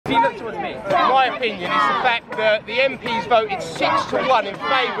towards me. My opinion is the fact that the MPs voted 6-1 in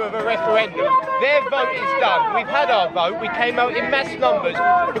favour of a referendum. Their vote is done. We've had our vote. We came out in mass numbers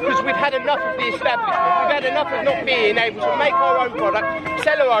because we've had enough of the establishment. We've had enough of not being able to make our own product,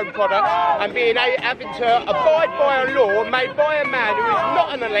 sell our own products, and having to abide by a law made by a man who is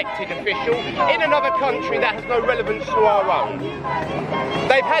not an elected official in another country that has no relevance to our own.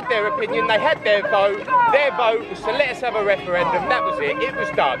 They've had their opinion, they had their vote. Their vote was to let us have a referendum. That was it. It was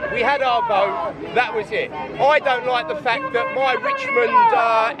done. We had our vote. That was it. I don't like the fact that my Richmond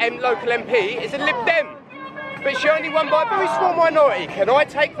local MP is a Lib Dem, but she only won by a very small minority. Can I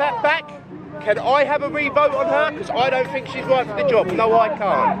take that back? Can I have a re-vote on her? Because I don't think she's right for the job. No, I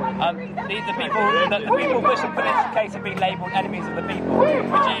can't. The people pushing for this case have been labelled enemies of the people. Would you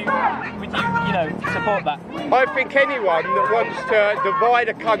support that? I think anyone that wants to divide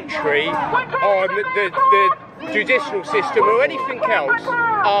a country on the judicial system or anything else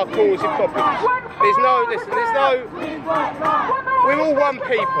are causing problems. We're all one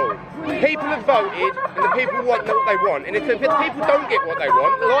people. People have voted and the people want what they want. And if the people don't get what they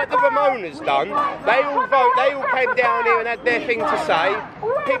want, like the Ramona's done, they all came down here and had their thing to say.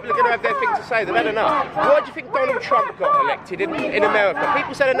 People are going to have their thing to say. They've had enough. Why do you think Donald Trump got elected in America?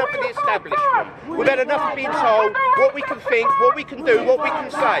 People said enough of the establishment. We've had enough of being told what we can think, what we can do, what we can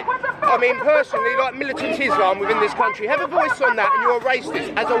say. I mean, personally, like militant Islam within this country, have a voice on that and you're a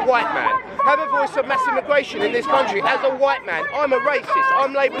racist as a white man. Have a voice on mass immigration in this country as a white man. I'm a racist.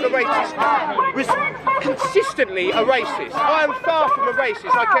 I'm labelled a racist. Was consistently a racist. I am far from a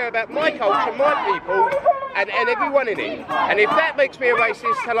racist. I care about my culture, my people, and everyone in it. And if that makes me a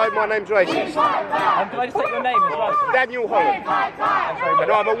racist, hello, my name's racist. Can I just take your name as well? Daniel Holland.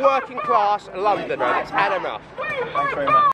 And I'm a working class Londoner that's had enough. Thanks very much.